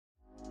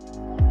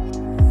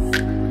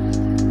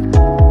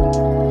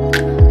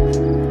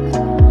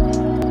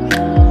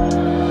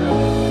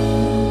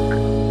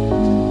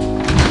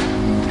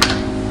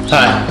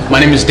My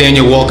name is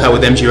Daniel Walcott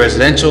with MG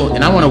Residential,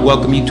 and I want to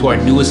welcome you to our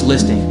newest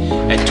listing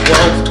at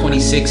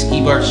 1226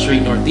 Ebart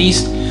Street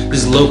Northeast.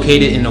 This is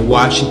located in the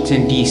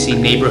Washington, D.C.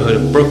 neighborhood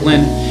of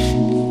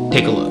Brooklyn.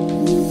 Take a look.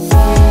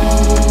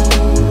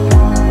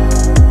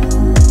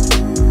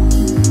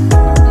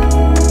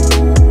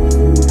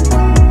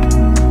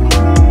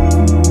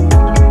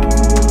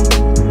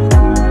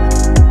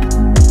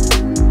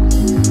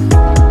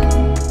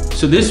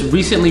 So this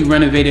recently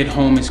renovated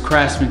home is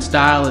craftsman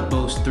style. It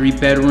boasts 3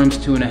 bedrooms,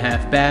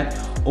 2.5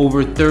 bath,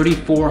 over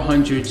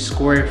 3,400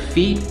 square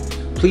feet.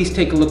 Please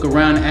take a look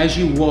around. As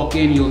you walk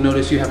in, you'll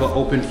notice you have an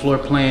open floor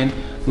plan,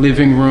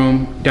 living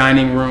room,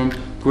 dining room,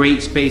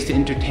 great space to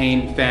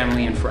entertain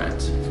family and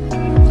friends.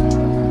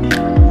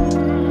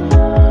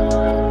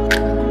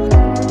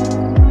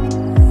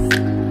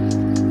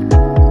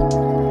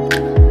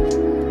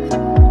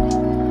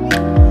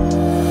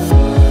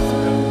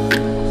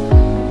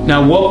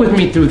 Now walk with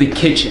me through the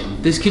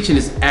kitchen. This kitchen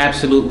is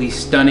absolutely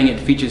stunning. It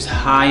features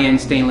high-end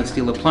stainless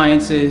steel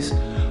appliances,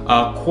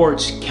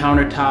 quartz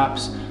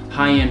countertops,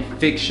 high-end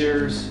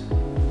fixtures.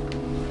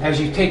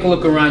 As you take a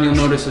look around, you'll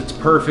notice it's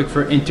perfect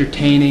for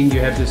entertaining. You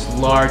have this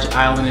large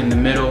island in the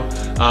middle,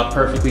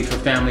 perfectly for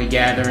family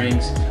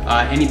gatherings.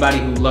 Anybody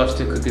who loves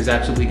to cook is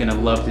absolutely gonna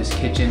love this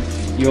kitchen.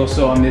 You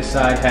also on this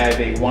side have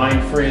a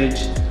wine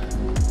fridge.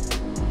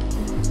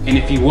 And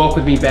if you walk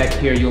with me back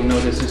here, you'll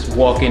notice this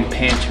walk-in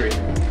pantry.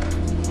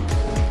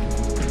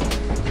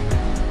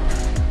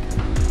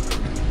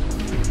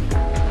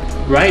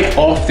 Right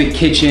off the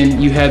kitchen,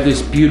 you have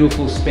this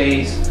beautiful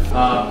space,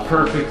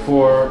 perfect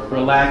for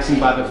relaxing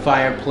by the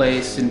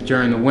fireplace and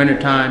during the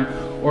wintertime,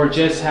 or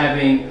just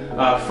having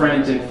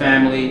friends and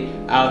family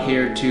out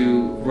here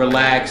to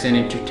relax and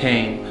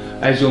entertain.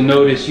 As you'll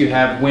notice, you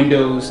have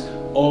windows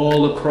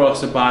all across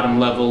the bottom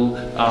level,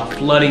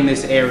 flooding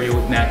this area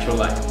with natural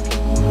light.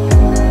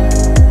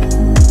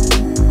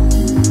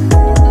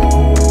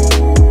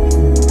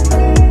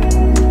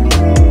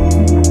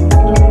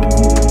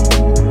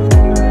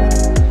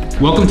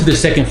 Welcome to the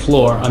second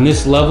floor. On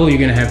this level, you're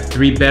gonna have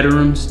 3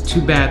 bedrooms,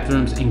 2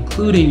 bathrooms,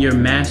 including your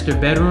master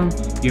bedroom,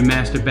 your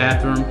master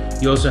bathroom.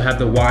 You also have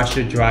the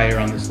washer dryer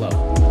on this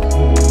level.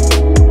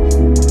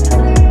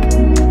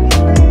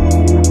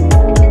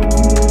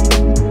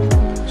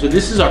 So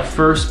this is our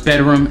first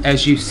bedroom.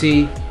 As you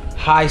see,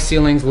 high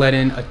ceilings let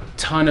in a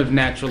ton of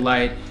natural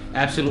light,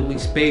 absolutely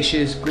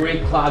spacious,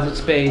 great closet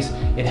space.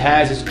 It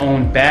has its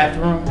own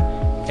bathroom,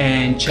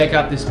 and check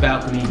out this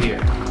balcony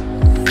here.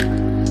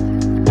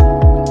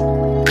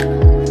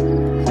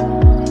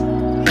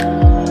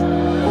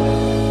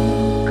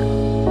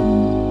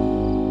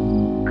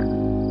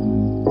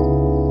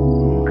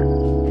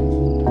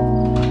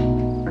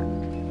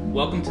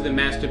 Welcome to the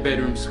master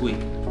bedroom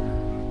suite.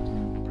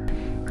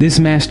 This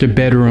master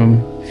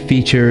bedroom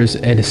features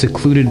a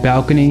secluded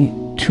balcony,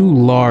 2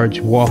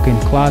 large walk-in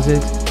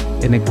closets,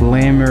 and a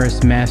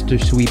glamorous master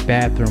suite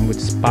bathroom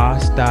with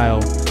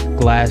spa-style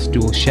glass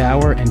dual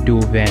shower and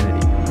dual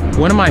vanity.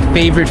 One of my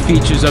favorite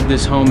features of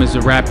this home is the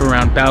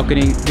wraparound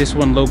balcony, this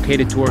one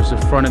located towards the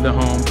front of the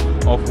home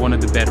off one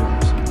of the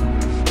bedrooms.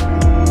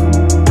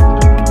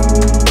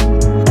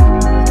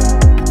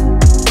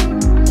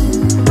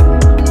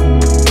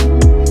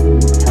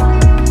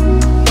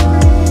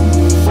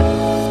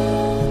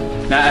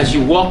 Now, as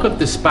you walk up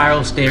the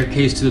spiral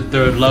staircase to the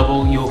 3rd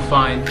level, you'll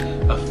find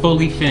a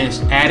fully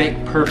finished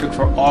attic, perfect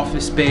for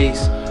office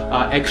space,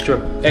 extra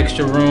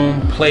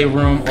room,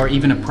 playroom, or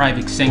even a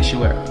private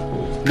sanctuary.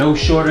 No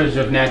shortage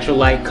of natural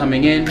light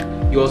coming in.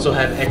 You also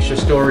have extra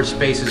storage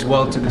space as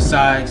well to the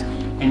sides,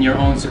 and your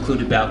own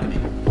secluded balcony.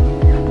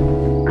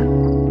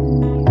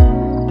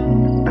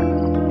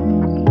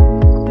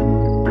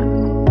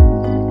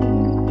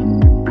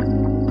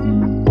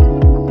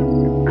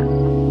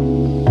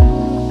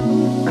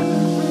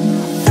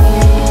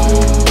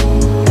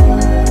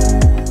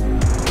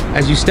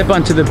 As you step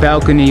onto the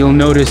balcony, you'll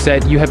notice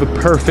that you have a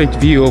perfect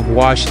view of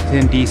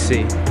Washington,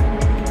 D.C.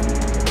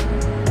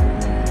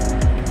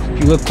 If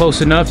you look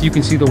close enough, you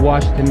can see the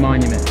Washington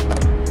Monument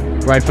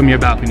right from your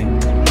balcony.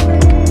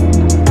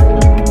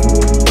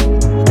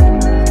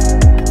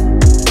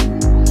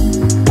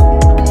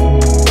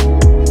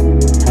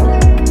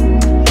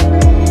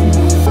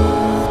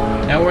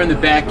 Now we're in the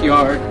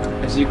backyard.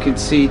 As you can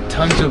see,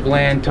 tons of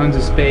land, tons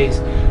of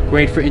space,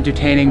 great for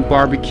entertaining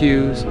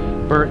barbecues,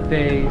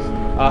 birthdays.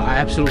 I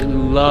absolutely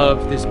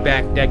love this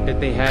back deck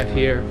that they have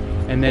here.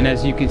 And then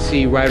as you can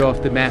see right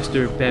off the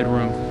master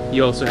bedroom,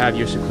 you also have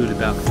your secluded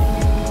balcony.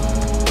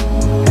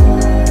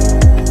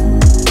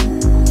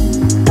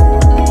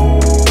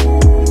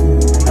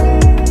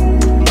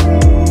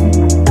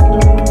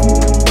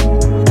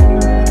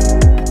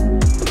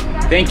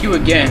 Thank you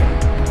again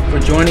for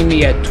joining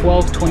me at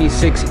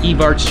 1226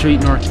 Ebart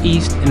Street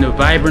Northeast in the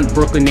vibrant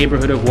Brooklyn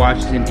neighborhood of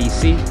Washington,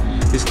 D.C.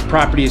 This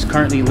property is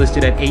currently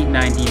listed at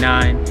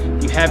 $899.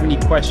 If you have any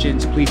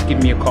questions, please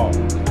give me a call.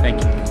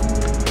 Thank you.